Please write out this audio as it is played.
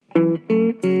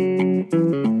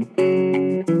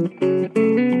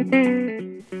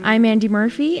I'm Andy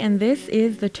Murphy, and this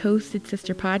is the Toasted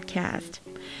Sister podcast.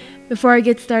 Before I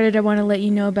get started, I want to let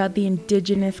you know about the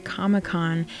Indigenous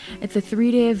Comic-Con. It's a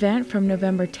 3-day event from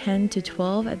November 10 to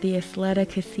 12 at the Isleta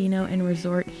Casino and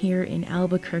Resort here in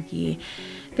Albuquerque.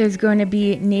 There's going to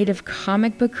be native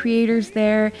comic book creators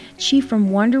there. Chief from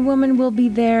Wonder Woman will be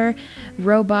there.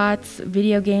 Robots,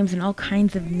 video games, and all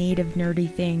kinds of native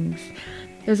nerdy things.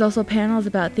 There's also panels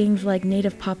about things like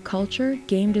native pop culture,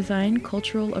 game design,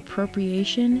 cultural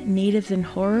appropriation, natives in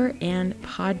horror, and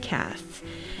podcasts.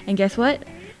 And guess what?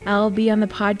 I'll be on the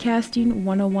Podcasting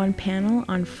 101 panel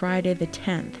on Friday the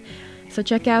 10th. So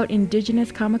check out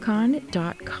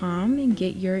indigenouscomiccon.com and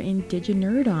get your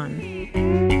Indigenerd on.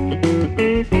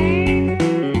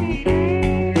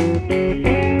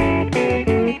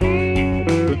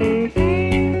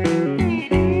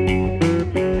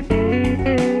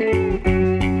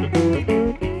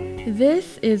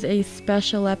 This is a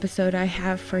special episode I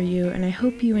have for you, and I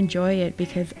hope you enjoy it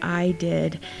because I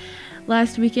did.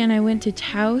 Last weekend, I went to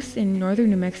Taos in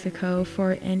northern New Mexico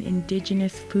for an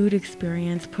Indigenous Food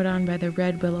Experience put on by the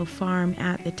Red Willow Farm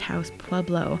at the Taos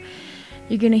Pueblo.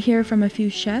 You're going to hear from a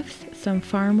few chefs, some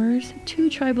farmers,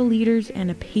 2 tribal leaders, and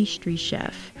a pastry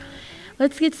chef.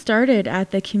 Let's get started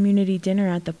at the community dinner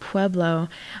at the Pueblo.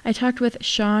 I talked with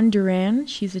Sean Duran.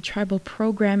 She's a tribal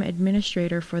program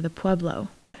administrator for the Pueblo.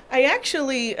 I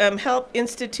actually helped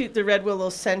institute the Red Willow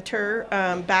Center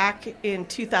back in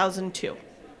 2002.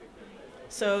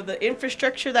 So the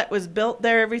infrastructure that was built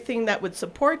there, everything that would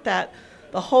support that,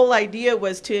 the whole idea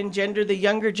was to engender the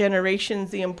younger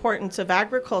generations the importance of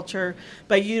agriculture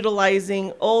by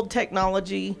utilizing old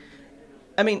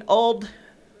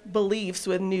beliefs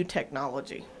with new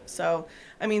technology. So,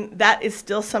 that is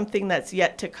still something that's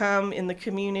yet to come in the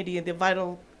community, the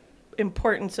vital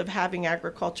importance of having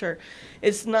agriculture.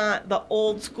 It's not the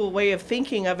old school way of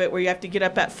thinking of it where you have to get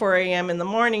up at 4 a.m. in the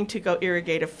morning to go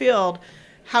irrigate a field.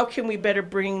 How can we better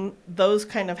bring those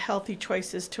kind of healthy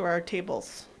choices to our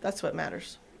tables? That's what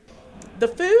matters. The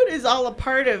food is all a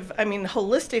part of,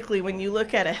 holistically, when you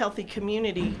look at a healthy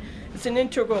community, it's an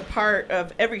integral part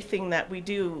of everything that we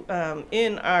do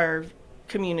in our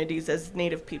communities as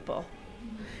Native people.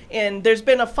 And there's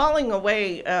been a falling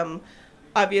away,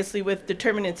 obviously, with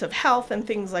determinants of health and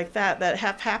things like that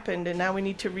have happened, and now we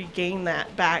need to regain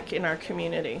that back in our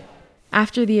community.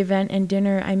 After the event and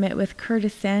dinner, I met with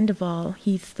Curtis Sandoval.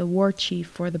 He's the war chief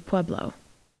for the Pueblo.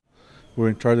 We're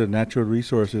in charge of natural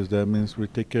resources. That means we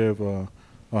take care of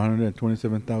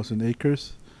 127,000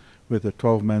 acres with a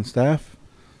 12-man staff.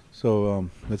 So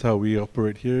that's how we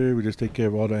operate here. We just take care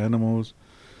of all the animals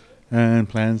and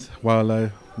plants,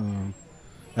 wildlife,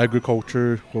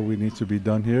 agriculture, what we need to be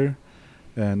done here.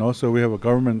 And also we have a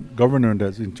governor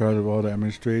that's in charge of all the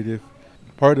administrative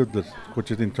part of which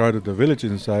is in charge of the village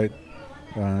inside.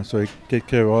 So he take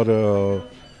care of all the,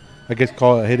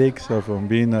 call it headaches of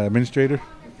being an administrator.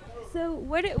 So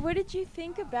what did you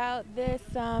think about this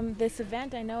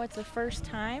event? I know it's the first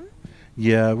time.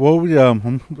 Yeah, well,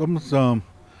 I'm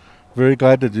very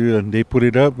glad that they put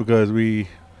it up because we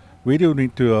do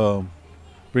need to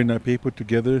bring our people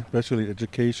together, especially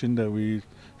education that we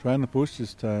trying to push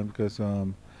this time because,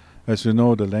 as you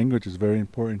know, the language is very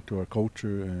important to our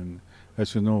culture, and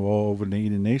as you know, all over the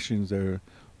Indian nations, they're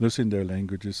losing their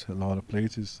languages a lot of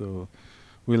places. So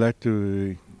we like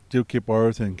to still keep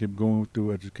ours and keep going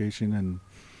through education and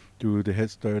to the Head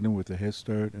Start and with the Head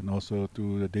Start and also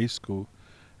to the day school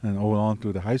and all on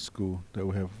to the high school that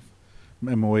we have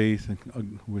MOAs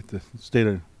with the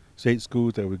state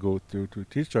schools that we go through to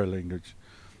teach our language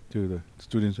to the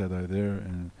students that are there.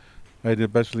 And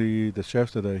especially the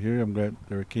chefs that are here, I'm glad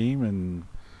they came and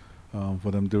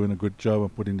for them doing a good job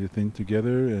of putting the thing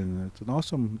together. And it's an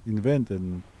awesome event,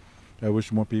 and I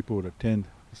wish more people would attend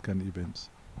this kind of events.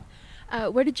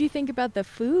 What did you think about the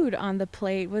food on the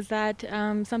plate? Was that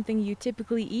something you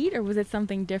typically eat, or was it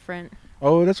something different?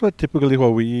 Oh, that's typically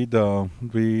what we eat.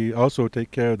 We also take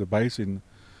care of the bison.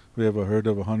 We have a herd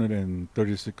of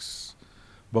 136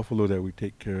 buffalo that we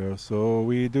take care of. So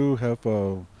we do have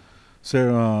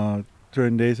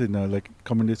certain days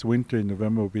coming this winter in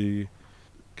November, we'll be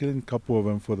killing a couple of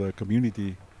them for the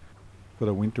community for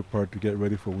the winter part to get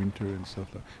ready for winter and stuff.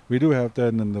 We do have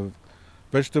that, and the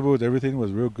vegetables, everything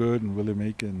was real good and really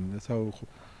making. That's how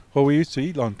we used to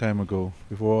eat a long time ago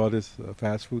before all this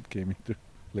fast food came into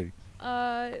play.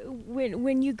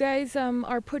 When you guys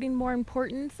are putting more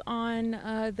importance on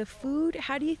the food,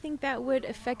 how do you think that would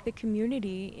affect the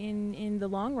community in the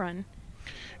long run?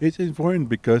 It's important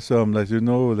because, as you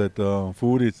know, that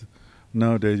food is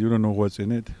nowadays you don't know what's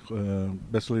in it,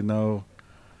 especially now.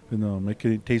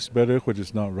 Making it taste better, which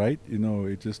is not right.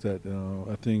 It's just that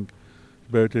I think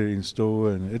better to install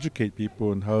and educate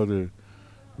people on how to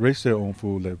raise their own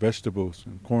food, like vegetables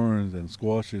and corns and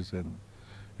squashes, and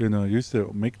use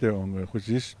to make their own. Which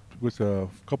is with a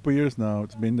couple of years now,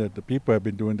 it's been that the people have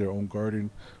been doing their own garden,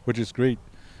 which is great,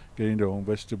 getting their own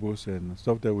vegetables and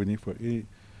stuff that we need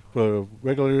for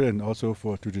regular and also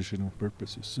for traditional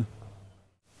purposes.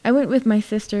 I went with my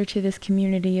sister to this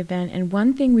community event, and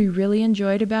one thing we really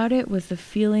enjoyed about it was the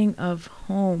feeling of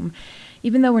home.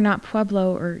 Even though we're not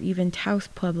Pueblo or even Taos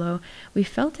Pueblo, we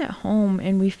felt at home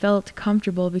and we felt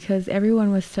comfortable because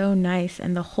everyone was so nice,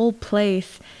 and the whole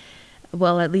place,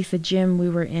 well, at least the gym we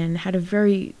were in, had a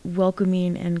very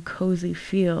welcoming and cozy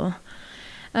feel.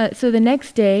 So the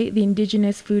next day, the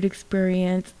Indigenous Food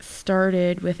Experience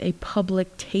started with a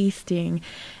public tasting.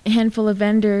 A handful of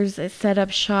vendors set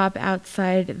up shop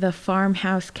outside the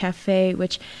Farmhouse Cafe,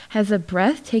 which has a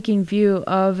breathtaking view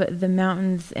of the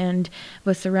mountains and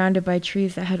was surrounded by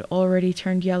trees that had already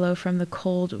turned yellow from the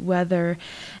cold weather.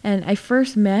 And I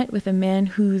first met with a man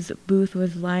whose booth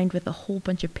was lined with a whole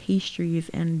bunch of pastries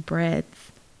and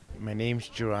breads. My name's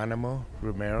Geronimo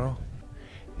Romero,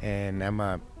 and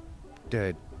I'm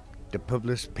the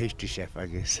Pueblo's pastry chef, I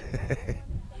guess.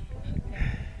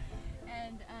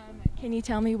 And can you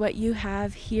tell me what you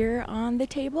have here on the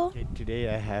table? Okay, today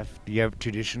you have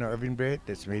traditional oven bread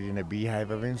that's made in a beehive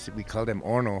ovens. We call them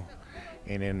orno,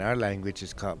 and in our language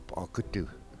it's called okutu.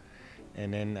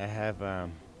 And then I have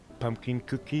pumpkin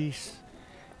cookies,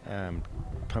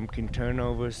 pumpkin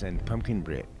turnovers, and pumpkin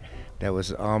bread. That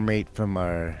was all made from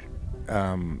our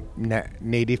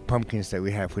native pumpkins that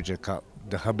we have, which are called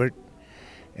the Hubbard.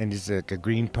 And it's like a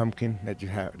green pumpkin that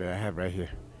I have right here.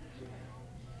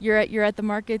 You're at the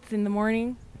markets in the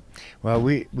morning? Well,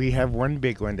 we have one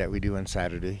big one that we do on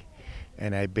Saturday,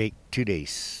 and I bake 2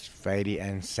 days, Friday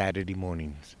and Saturday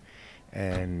mornings.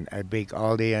 And I bake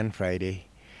all day on Friday,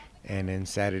 and then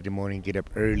Saturday morning get up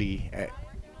early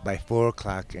by 4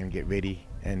 o'clock and get ready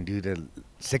and do the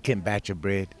second batch of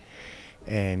bread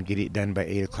and get it done by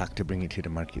 8 o'clock to bring it to the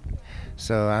market.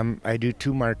 So I do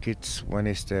 2 markets. One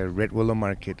is the Red Willow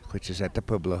Market, which is at the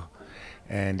Pueblo,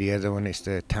 and the other one is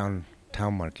the town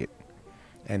market.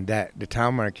 And the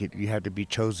town market, you have to be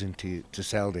chosen to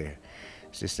sell there.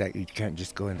 It's just that you can't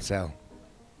just go and sell.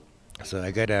 So I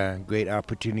got a great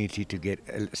opportunity to get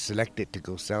selected to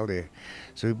go sell there.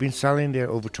 So we've been selling there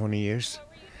over 20 years,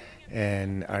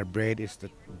 and our bread is the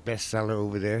best seller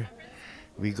over there.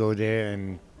 We go there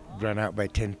and run out by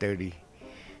 10:30,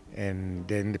 and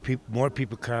then more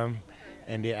people come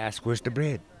and they ask, where's the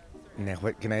bread? Now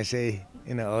what can I say?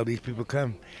 All these people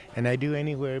come, and I do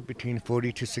anywhere between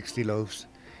 40 to 60 loaves.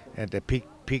 At the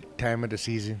peak time of the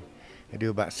season, I do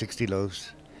about 60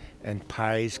 loaves, and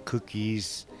pies,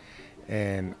 cookies,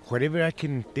 and whatever I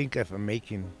can think of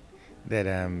making. That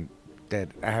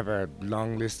I have a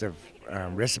long list of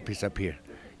recipes up here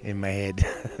in my head.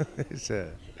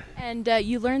 So. And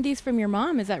you learned these from your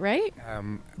mom, is that right?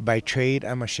 By trade,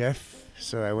 I'm a chef,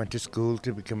 so I went to school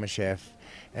to become a chef,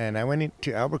 and I went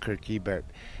into Albuquerque, but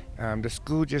the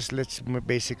school just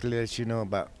basically lets you know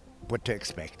about what to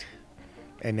expect,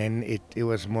 and then it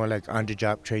was more like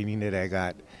on-the-job training that I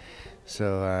got.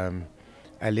 So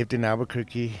I lived in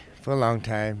Albuquerque for a long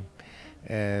time,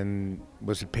 and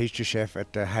was a pastry chef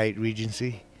at the Hyatt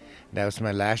Regency. That was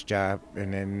my last job,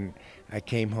 and then I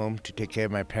came home to take care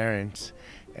of my parents,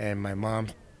 and my mom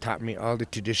taught me all the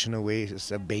traditional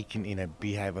ways of baking in a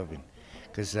beehive oven,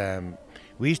 because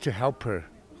we used to help her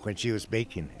when she was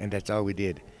baking, and that's all we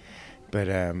did. But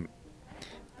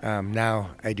now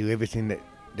I do everything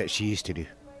that she used to do.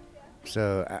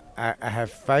 So I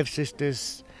have 5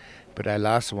 sisters, but I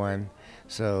lost one.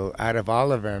 So out of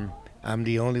all of them, I'm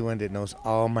the only one that knows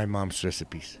all my mom's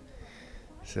recipes.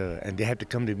 So, and they have to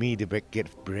come to me to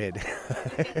get bread.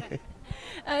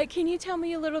 Can you tell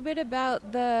me a little bit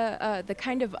about the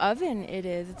kind of oven it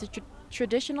is? It's a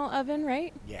traditional oven,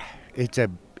 right? Yeah,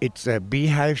 it's a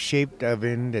beehive-shaped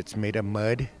oven that's made of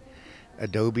mud,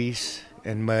 adobes,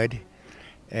 and mud.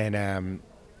 And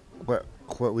what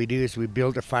we do is we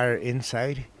build a fire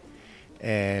inside,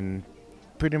 and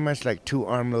pretty much like 2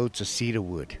 armloads of cedar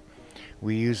wood.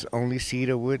 We use only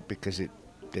cedar wood because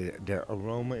the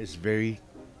aroma is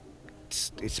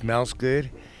it smells good,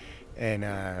 and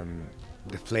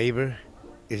the flavor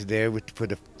is there for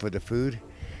the food,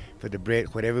 for the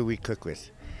bread, whatever we cook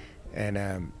with.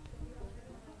 And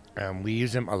we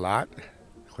use them a lot.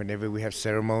 Whenever we have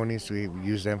ceremonies, we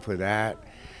use them for that.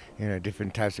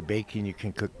 Different types of baking. You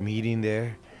can cook meat in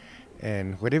there,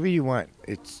 and whatever you want.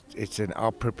 It's an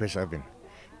all-purpose oven,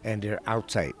 and they're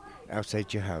outside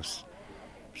your house.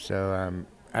 So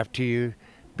after you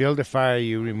build a fire,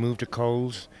 you remove the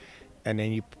coals, and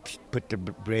then you put the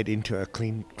bread into a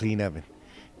clean oven,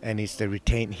 and it's the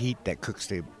retained heat that cooks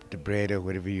the bread or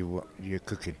whatever you're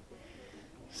cooking.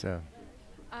 So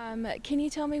Can you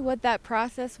tell me what that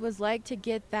process was like to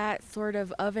get that sort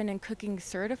of oven and cooking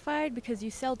certified? Because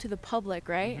you sell to the public,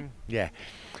 right? yeah,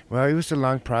 well, it was a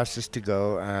long process to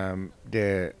go.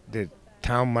 The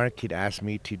town market asked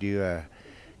me to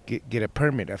get a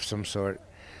permit of some sort.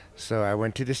 So I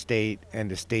went to the state,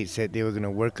 and the state said they were going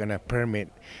to work on a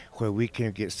permit where we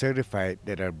can get certified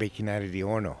that are baking out of the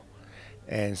horno.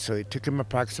 And so it took them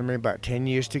approximately about 10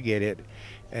 years to get it.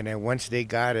 And then once they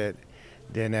got it,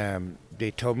 then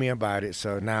they told me about it.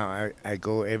 So now I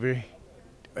go every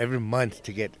month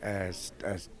to get a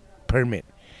permit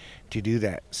to do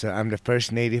that. So I'm the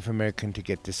first Native American to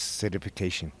get this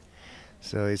certification.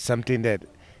 So it's something that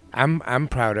I'm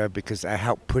proud of because I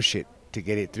helped push it to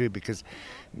get it through, because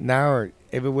now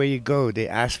everywhere you go they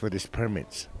ask for these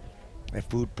permits, a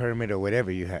food permit or whatever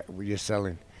you're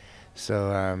selling.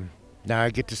 So now I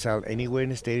get to sell anywhere in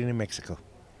the state of New Mexico.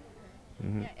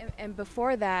 Yeah, and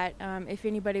before that, if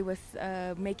anybody was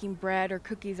making bread or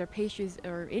cookies or pastries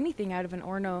or anything out of an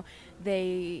horno,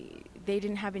 they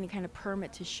didn't have any kind of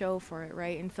permit to show for it,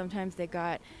 right? And sometimes they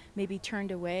got maybe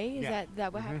turned away. Is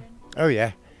that what happened? Oh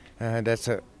yeah, that's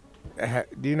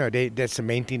that's the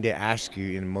main thing they ask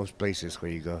you in most places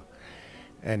where you go.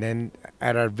 And then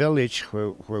at our village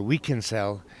where we can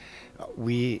sell,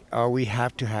 all we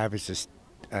have to have is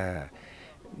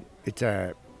it's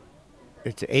a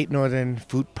 8 Northern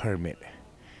food permit,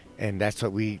 and that's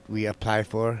what we apply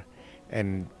for.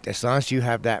 And as long as you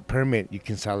have that permit, you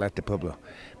can sell at the Pueblo,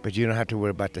 but you don't have to worry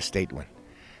about the state one.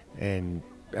 And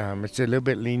it's a little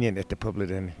bit lenient at the Pueblo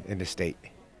than in the state.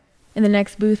 In the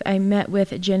next booth, I met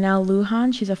with Janelle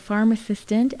Lujan. She's a farm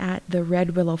assistant at the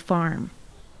Red Willow Farm.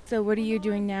 So what are you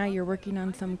doing now? You're working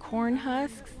on some corn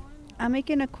husks? I'm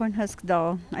making a corn husk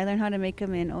doll. I learned how to make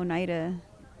them in Oneida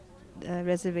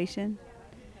reservation.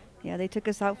 Yeah, they took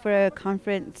us out for a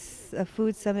conference, a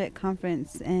food summit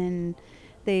conference, and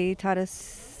they taught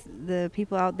us, the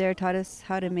people out there taught us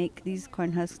how to make these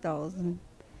corn husk dolls. And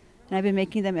I've been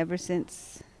making them ever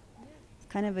since. It's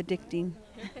kind of addicting.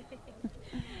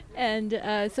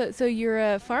 And so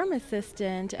you're a farm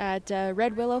assistant at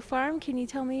Red Willow Farm. Can you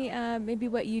tell me maybe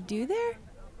what you do there?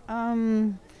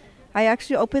 I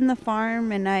actually open the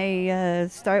farm and I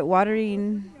start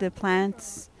watering the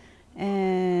plants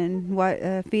and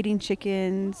feeding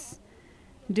chickens,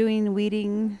 doing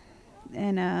weeding,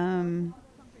 and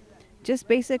just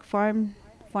basic farm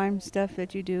stuff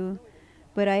that you do.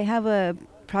 But I have a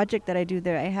project that I do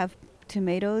there. I have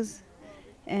tomatoes,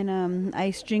 and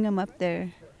I string them up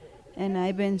there. And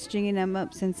I've been stringing them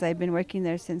up since I've been working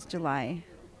there since July.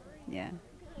 Yeah.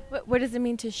 What does it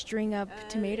mean to string up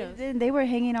tomatoes? They were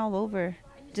hanging all over,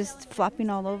 just flopping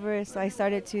all over. So I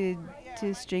started to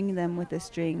string them with a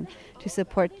string to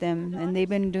support them, and they've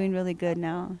been doing really good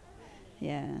now.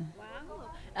 Yeah.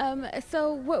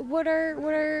 So what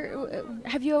are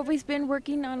have you always been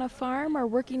working on a farm or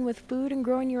working with food and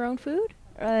growing your own food?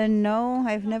 No,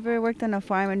 I've never worked on a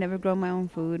farm. I've never grown my own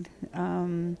food.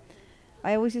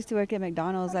 I always used to work at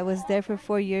McDonald's. I was there for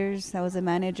 4 years. I was a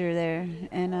manager there.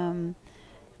 And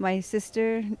my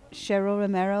sister, Cheryl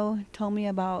Romero, told me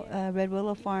about Red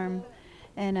Willow Farm.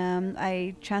 And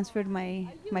I transferred my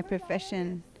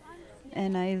profession.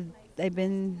 And I've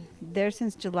been there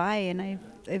since July, and I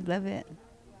love it.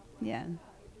 Yeah.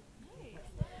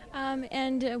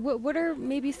 And what are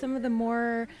maybe some of the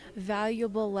more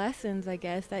valuable lessons, I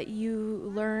guess, that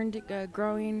you learned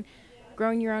growing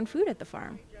your own food at the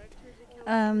farm?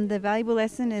 The valuable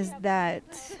lesson is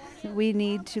that we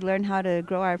need to learn how to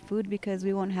grow our food because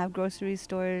we won't have grocery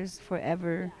stores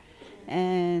forever.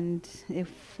 And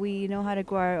if we know how to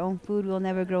grow our own food, we'll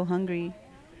never grow hungry.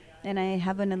 And I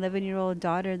have an 11-year-old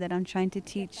daughter that I'm trying to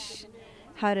teach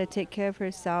how to take care of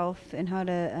herself and how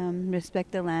to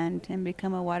respect the land and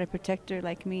become a water protector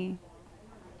like me.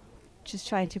 Just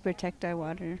trying to protect our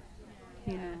water.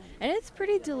 Yeah. And it's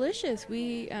pretty delicious.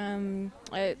 Water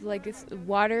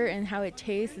and how it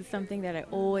tastes is something that I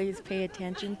always pay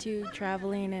attention to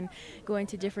traveling and going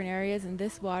to different areas. And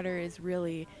this water is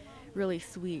really, really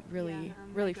sweet, really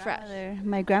fresh.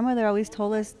 My grandmother always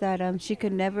told us that she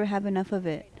could never have enough of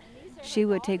it. She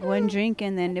would take one drink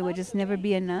and then it would just never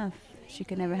be enough. She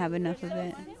could never have enough of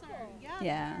it.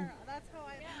 Yeah.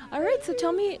 All right, so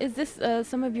tell me, is this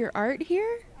some of your art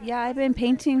here? Yeah, I've been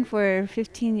painting for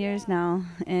 15 years now,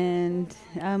 and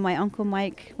my uncle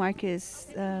Marcus,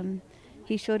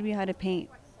 he showed me how to paint,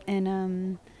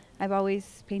 and I've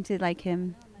always painted like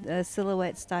him, the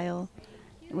silhouette style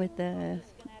with a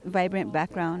vibrant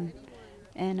background,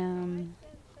 and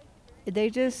they're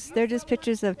just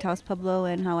pictures of Taos Pueblo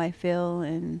and how I feel,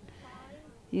 and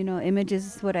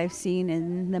images what I've seen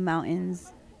in the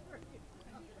mountains.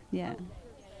 Yeah.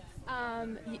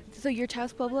 So you're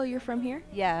Taos Pueblo, you're from here?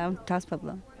 Yeah, I'm Taos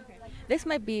Pueblo. This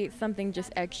might be something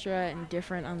just extra and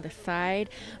different on the side,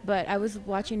 but I was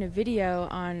watching a video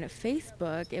on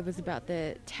Facebook. It was about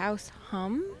the Taos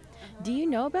hum. Do you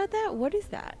know about that? What is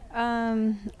that?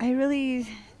 I really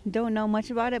don't know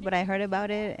much about it, but I heard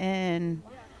about it, and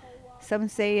some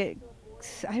say it.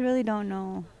 I really don't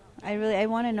know. I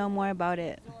want to know more about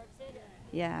it.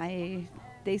 Yeah,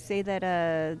 they say that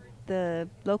the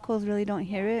locals really don't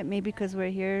hear it, maybe because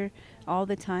we're here all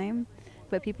the time.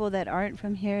 But people that aren't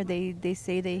from here, they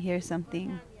say they hear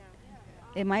something.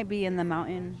 It might be in the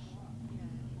mountain.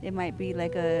 It might be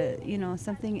like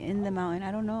something in the mountain.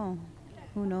 I don't know.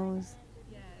 Who knows?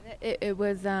 It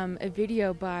was a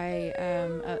video by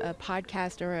a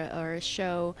podcast or a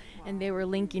show, and they were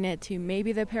linking it to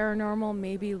maybe the paranormal,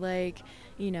 maybe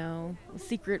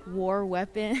secret war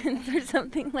weapons or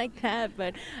something like that.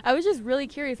 But I was just really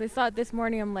curious. I saw it this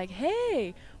morning. I'm like,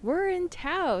 hey, we're in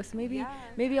Taos. Maybe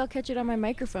I'll catch it on my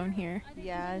microphone here.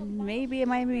 Yeah, maybe it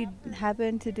might be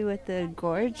happen to do with the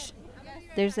gorge.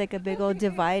 There's like a big old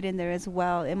divide in there as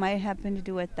well. It might happen to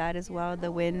do with that as well.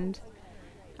 The wind.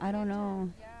 I don't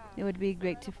know. It would be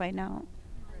great to find out.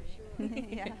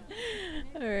 Yeah.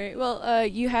 All right. Well,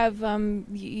 you have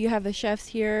the chefs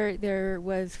here. There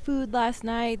was food last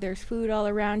night. There's food all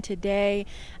around today.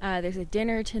 There's a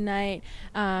dinner tonight.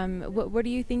 What are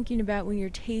you thinking about when you're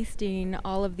tasting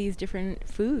all of these different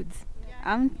foods?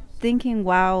 I'm thinking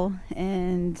wow,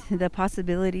 and the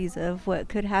possibilities of what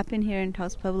could happen here in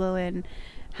Taos Pueblo, and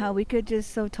how we could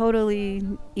just so totally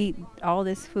eat all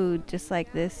this food just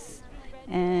like this.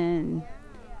 And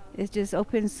it just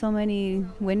opens so many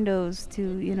windows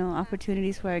to,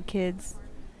 opportunities for our kids.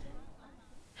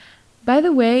 By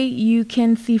the way, you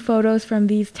can see photos from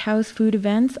these Taos food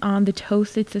events on the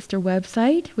Toasted Sister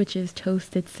website, which is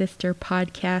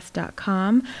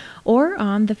toastedsisterpodcast.com, or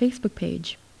on the Facebook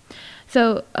page.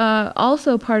 So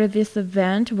also part of this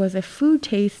event was a food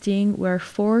tasting where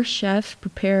 4 chefs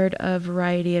prepared a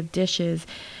variety of dishes.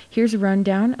 Here's a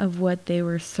rundown of what they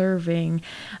were serving.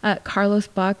 Carlos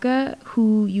Baca,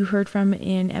 who you heard from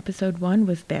in episode 1,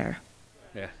 was there.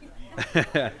 Yeah.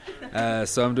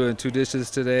 So I'm doing 2 dishes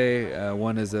today.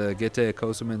 One is a gete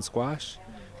kosaman squash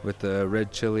with the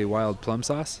red chili wild plum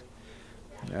sauce.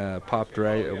 Popped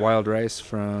wild rice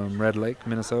from Red Lake,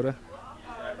 Minnesota.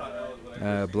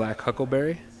 Black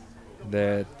huckleberry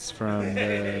that's from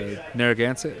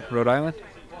Narragansett, Rhode Island.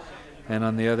 And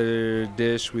on the other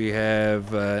dish, we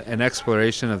have an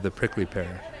exploration of the prickly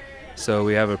pear. So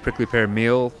we have a prickly pear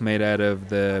meal made out of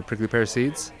the prickly pear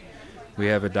seeds. We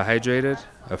have a dehydrated,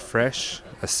 a fresh,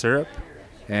 a syrup,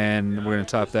 and we're going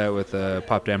to top that with a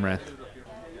popped amaranth.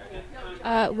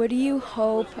 What do you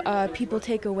hope people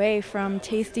take away from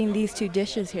tasting these 2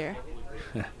 dishes here?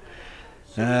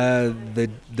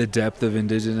 The depth of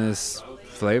indigenous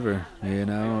flavor,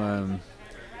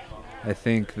 I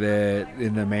think that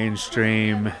in the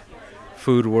mainstream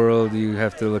food world, you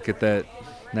have to look at that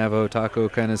Navajo taco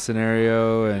kind of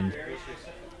scenario, and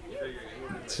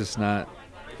it's just not,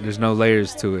 there's no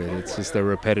layers to it. It's just a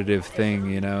repetitive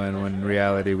thing, and when in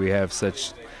reality we have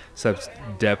such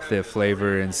depth of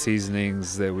flavor and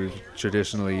seasonings that we've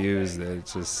traditionally used,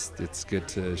 that it's good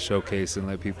to showcase and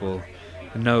let people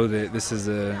know that this is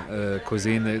a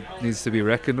cuisine that needs to be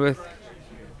reckoned with.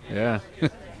 Yeah.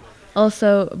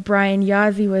 Also, Brian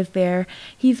Yazzie was there.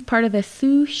 He's part of the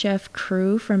sous chef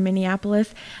crew from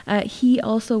Minneapolis. He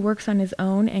also works on his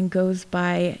own and goes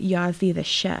by Yazzie the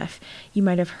Chef. You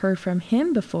might have heard from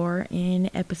him before in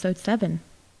episode 7.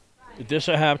 The dish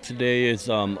I have today is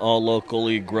all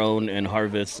locally grown and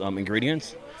harvest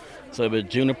ingredients. So I have a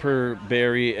juniper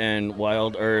berry and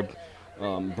wild herb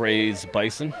braised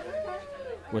bison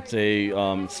with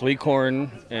a sweet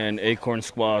corn and acorn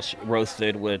squash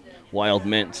roasted with wild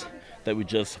mint that we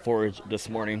just foraged this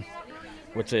morning,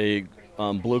 with a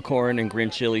blue corn and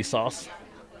green chili sauce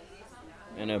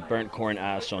and a burnt corn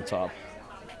ash on top.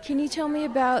 Can you tell me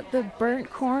about the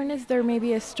burnt corn? Is there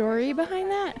maybe a story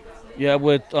behind that? Yeah,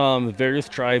 with various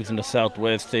tribes in the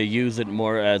Southwest, they use it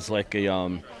more as like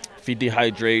a feed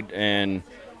dehydrate and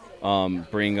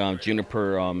bring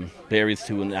juniper berries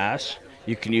to an ash.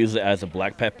 You can use it as a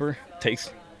black pepper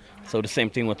taste. So the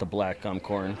same thing with the black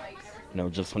corn.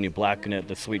 Just when you blacken it,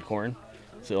 the sweet corn,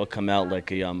 so it'll come out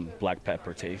like a black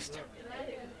pepper taste.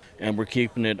 And we're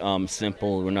keeping it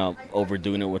simple. We're not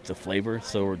overdoing it with the flavor,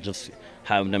 so we're just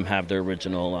having them have their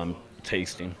original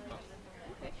tasting.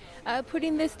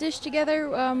 putting this dish together?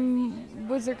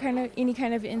 Was there any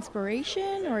kind of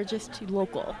inspiration, or just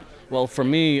local? Well, for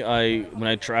me, when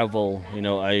I travel,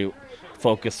 I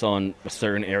focus on a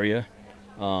certain area,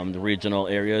 the regional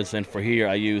areas, and for here,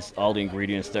 I use all the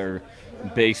ingredients that are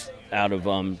based out of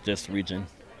this region.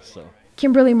 So.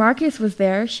 Kimberly Marcus was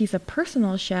there. She's a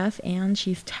personal chef, and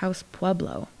she's Taos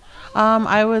Pueblo.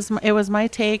 It was my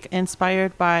take,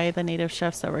 inspired by the native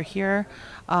chefs that were here.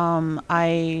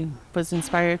 I was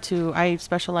inspired I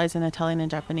specialize in Italian and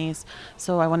Japanese,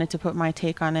 so I wanted to put my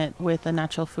take on it with the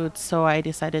natural foods. So I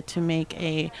decided to make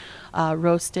a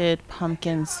roasted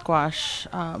pumpkin squash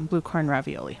blue corn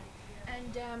ravioli.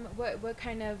 And what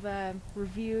kind of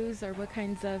reviews, or what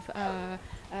kinds of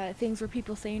things were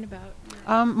people saying about?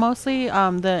 Mostly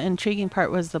the intriguing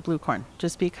part was the blue corn,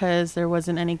 just because there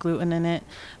wasn't any gluten in it.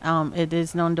 It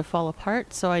is known to fall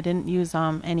apart, so I didn't use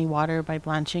any water by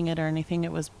blanching it or anything.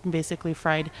 It was basically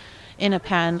fried in a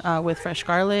pan with fresh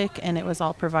garlic, and it was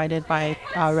all provided by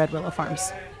Red Willow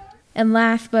Farms. And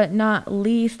last but not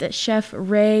least, Chef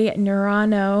Ray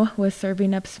Nerano was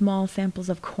serving up small samples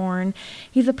of corn.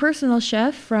 He's a personal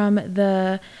chef from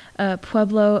the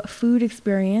Pueblo Food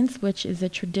Experience, which is a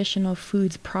traditional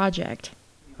foods project.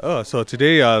 So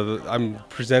today I'm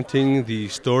presenting the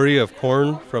story of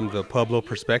corn from the Pueblo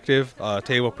perspective,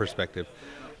 table perspective.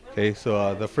 Okay,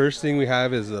 so the first thing we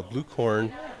have is a blue corn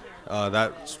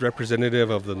that's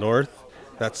representative of the north.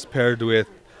 That's paired with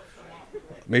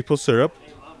maple syrup.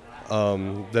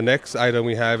 The next item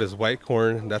we have is white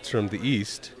corn. That's from the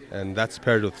east, and that's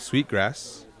paired with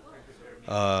sweetgrass.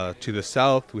 To the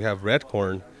south, we have red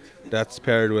corn. That's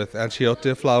paired with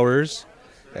achiote flowers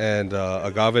and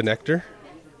agave nectar.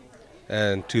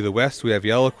 And to the west, we have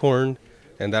yellow corn,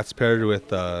 and that's paired with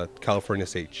California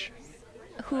sage.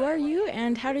 Who are you,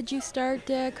 and how did you start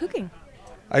cooking?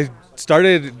 I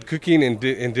started cooking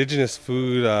indigenous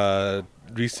food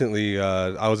recently.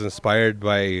 I was inspired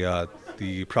by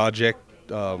the project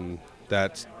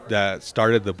that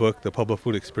started the book, The Pueblo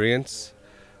Food Experience,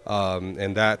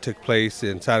 and that took place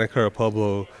in Santa Clara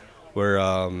Pueblo, where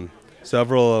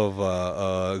several of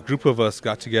a group of us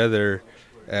got together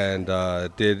and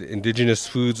did indigenous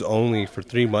foods only for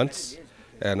 3 months,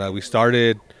 and we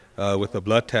started with a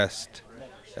blood test,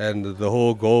 and the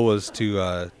whole goal was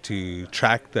to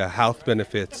track the health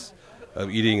benefits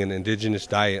of eating an indigenous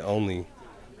diet only.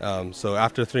 So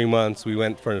after 3 months, we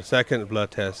went for a second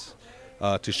blood test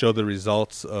to show the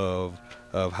results of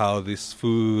how this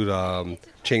food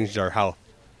changed our health.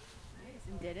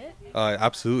 Did it?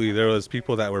 Absolutely. There was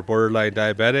people that were borderline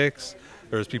diabetics.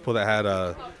 There was people that had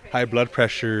high blood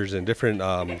pressures and different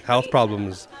health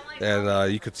problems,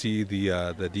 and you could see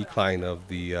the decline of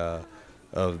the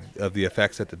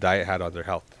effects that the diet had on their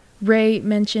health. Ray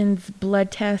mentions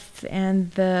blood tests and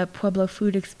the Pueblo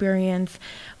Food Experience.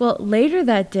 Well, later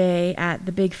that day at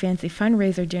the big fancy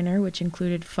fundraiser dinner, which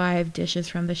included 5 dishes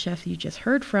from the chef you just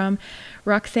heard from,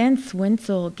 Roxanne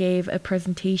Swinzel gave a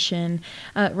presentation.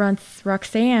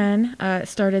 Roxanne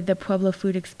started the Pueblo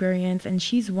Food Experience, and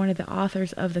she's one of the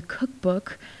authors of the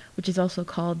cookbook, which is also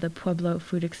called the Pueblo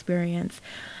Food Experience.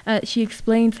 She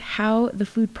explains how the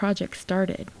food project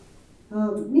started.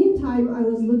 Meantime, I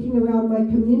was looking around my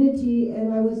community,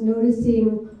 and I was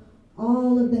noticing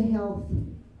all of the health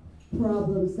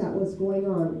problems that was going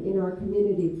on in our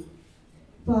community.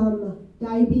 From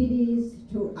diabetes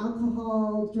to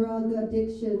alcohol, drug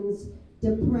addictions,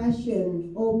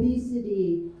 depression,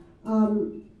 obesity,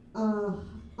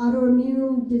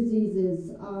 autoimmune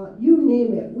diseases, you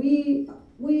name it.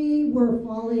 We were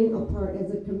falling apart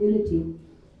as a community.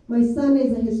 My son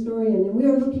is a historian, and we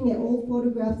are looking at old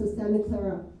photographs of Santa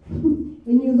Clara.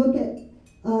 And you look at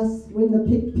us when the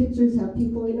pictures have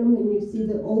people in them, and you see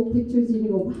the old pictures, and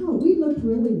you go, wow, we looked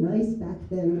really nice back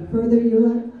then. The further you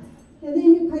look, and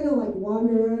then you kind of like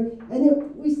wander, and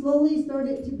then we slowly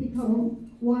started to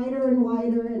become wider and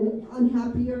wider and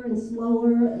unhappier and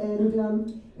slower, and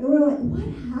we're like, what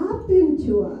happened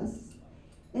to us?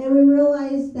 And we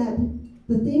realized that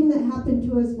the thing that happened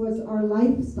to us was our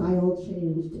lifestyle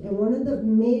changed, and one of the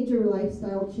major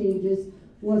lifestyle changes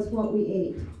was what we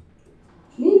ate.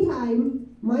 Meantime,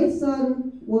 my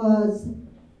son was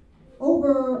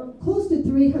over close to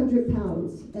 300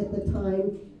 pounds at the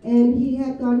time, and he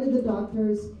had gone to the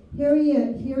doctors. Here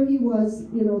he was,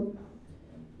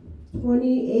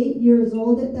 28 years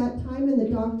old at that time, and the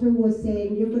doctor was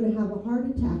saying, you're going to have a heart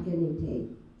attack any day.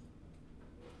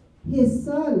 His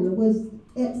son was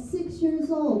at 6 years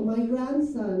old. My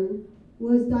grandson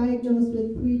was diagnosed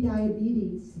with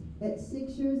pre-diabetes at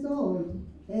 6 years old,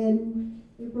 and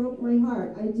it broke my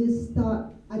heart. I just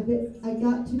thought, I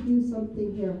got to do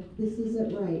something here. This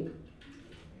isn't right.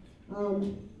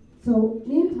 So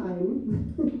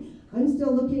meantime, I'm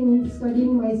still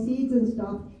studying my seeds and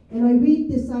stuff, and I read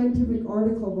this scientific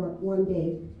article one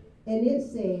day, and it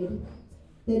said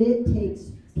that it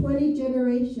takes 20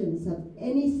 generations of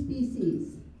any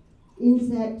species,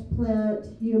 insect, plant,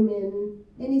 human,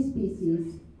 any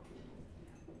species,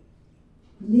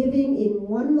 living in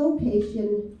one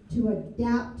location to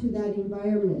adapt to that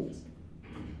environment.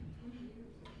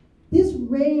 This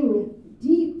rang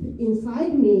deep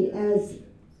inside me as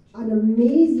an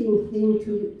amazing thing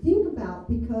to think about,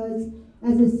 because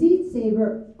as a seed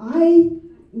saver, I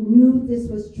knew this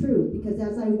was true, because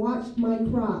as I watched my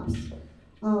crops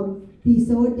be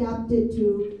so adapted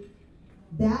to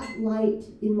that light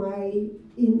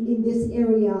in this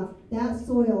area, that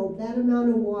soil, that amount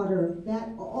of water, that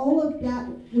all of that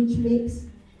which makes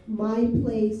my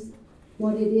place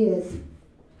what it is,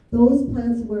 those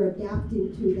plants were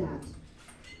adapting to that.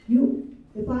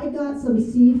 If I got some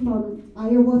seed from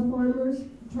Iowa farmers,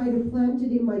 try to plant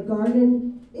it in my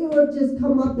garden, it would just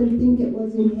come up and think it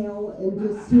was in hell and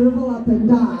just shrivel up and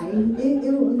die.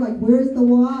 It was like, where's the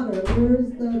water?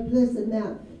 Where's the this and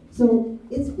that? So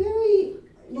it's very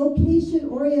location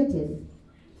oriented.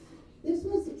 This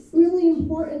was really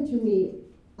important to me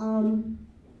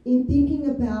in thinking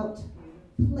about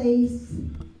place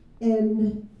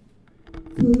and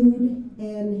food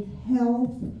and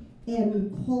health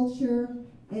and culture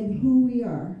and who we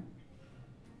are.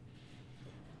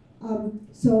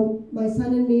 So my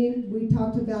son and me, we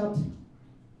talked about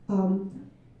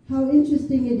how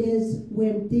interesting it is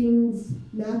when things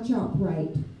match up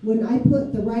right. When I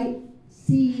put the right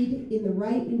seed in the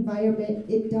right environment,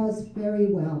 it does very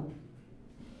well.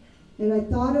 And I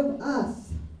thought of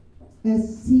us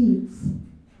as seeds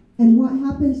and what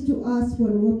happens to us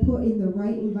when we're put in the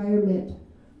right environment.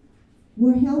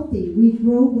 We're healthy, we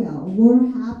grow well, we're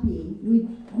happy,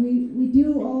 we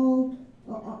do all,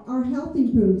 our health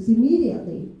improves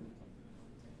immediately.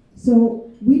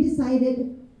 So we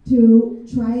decided to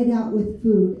try it out with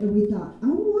food, and we thought, I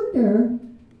wonder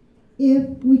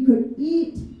if we could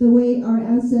eat the way our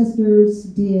ancestors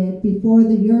did before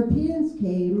the Europeans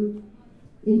came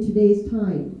in today's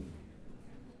time.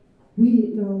 We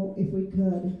didn't know if we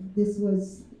could. This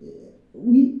was,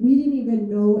 we didn't even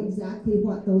know exactly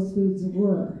what those foods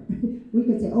were. We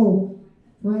could say, oh,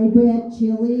 fried bread,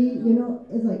 chili,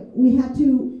 it's like we had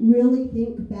to really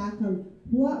think back on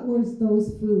what was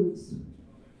those foods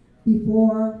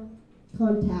before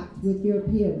contact with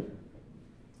European.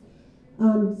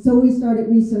 So we started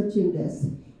researching this.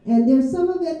 And there's some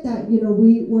of it that,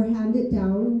 we were handed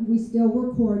down. We still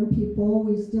were corn people.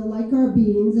 We still like our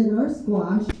beans and our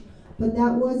squash. But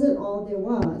that wasn't all there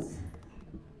was.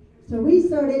 So we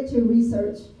started to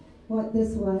research what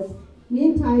this was.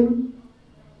 Meantime,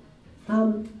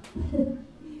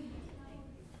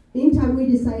 we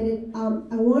decided,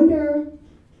 I wonder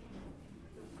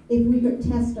if we could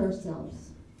test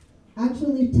ourselves.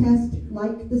 Actually test,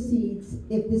 like the seeds,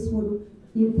 if this would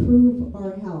improve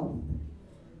our health.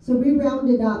 So we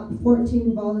rounded up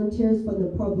 14 volunteers from the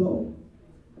Pueblo,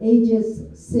 ages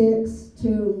 6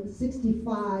 to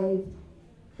 65,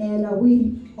 and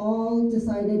we all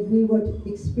decided we would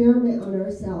experiment on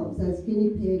ourselves as guinea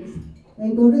pigs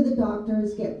and go to the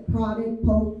doctors, get prodded,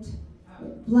 poked,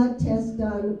 blood tests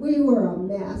done. We were a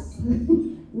mess.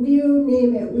 You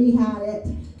name it, we had it.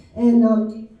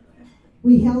 And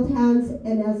we held hands,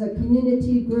 and as a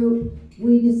community group,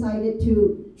 we decided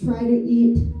to try to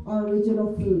eat our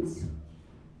original foods.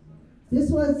 This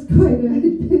was quite an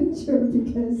adventure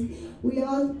because we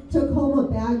all took home a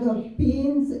bag of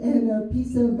beans and a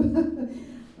piece of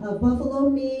buffalo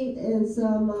meat and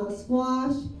some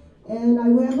squash. And I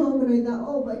went home and I thought,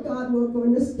 oh my God, we're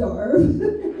going to starve.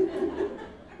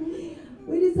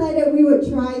 We decided we would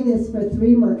try this for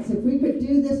 3 months. If we could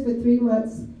do this for 3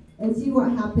 months and see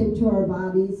what happened to our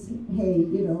bodies, hey,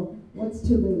 what's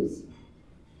to lose?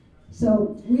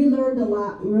 So we learned a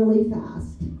lot really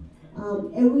fast.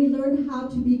 And we learned how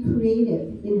to be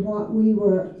creative in what we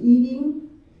were eating.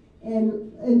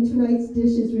 And tonight's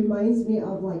dishes reminds me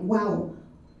of wow,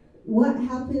 what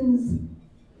happens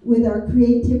with our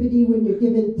creativity when you're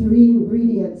given 3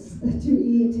 ingredients to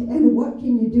eat, and what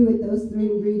can you do with those 3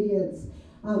 ingredients?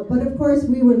 But of course,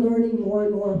 we were learning more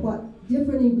and more what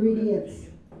different ingredients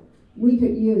we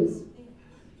could use.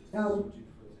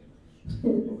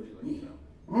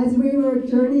 As we were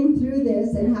journeying through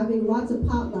this and having lots of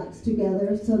potlucks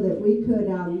together so that we could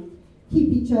keep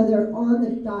each other on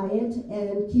the diet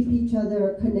and keep each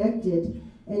other connected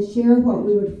and share what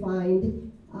we would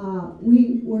find,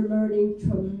 we were learning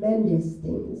tremendous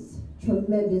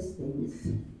things.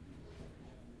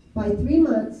 By 3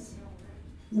 months,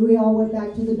 we all went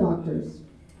back to the doctors.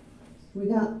 We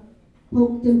got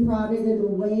poked and prodded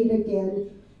and weighed again.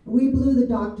 We blew the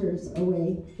doctors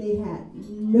away. They had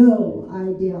no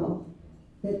idea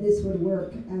that this would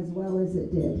work as well as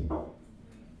it did.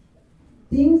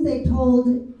 Things they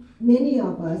told many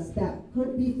of us that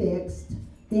couldn't be fixed.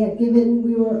 They had given,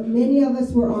 many of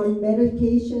us were on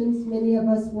medications, many of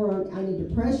us were on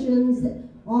antidepressants,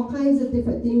 all kinds of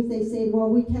different things. They say, well,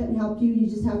 we can't help you, you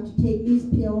just have to take these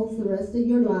pills the rest of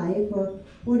your life or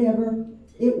whatever.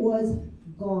 It was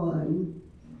gone.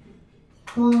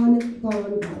 Gone.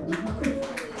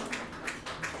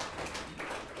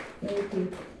 Thank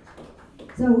you.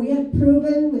 So we have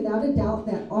proven without a doubt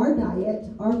that our diet,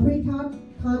 our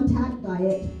pre-contact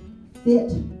diet,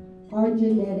 fit our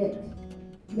genetic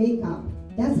makeup.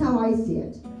 That's how I see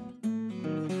it.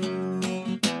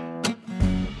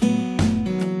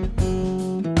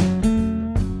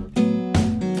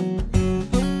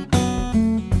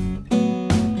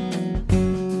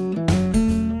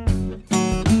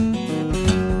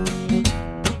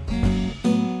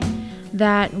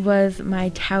 That was my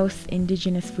Taos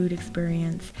Indigenous Food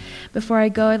Experience. Before I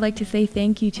go, I'd like to say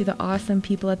thank you to the awesome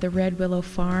people at the Red Willow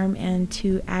Farm and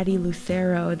to Addie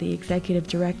Lucero, the executive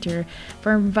director,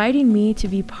 for inviting me to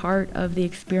be part of the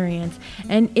experience.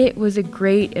 And it was a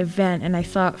great event, and I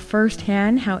saw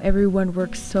firsthand how everyone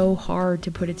worked so hard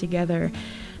to put it together.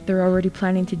 They're already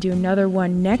planning to do another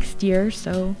one next year,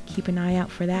 so keep an eye out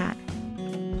for that.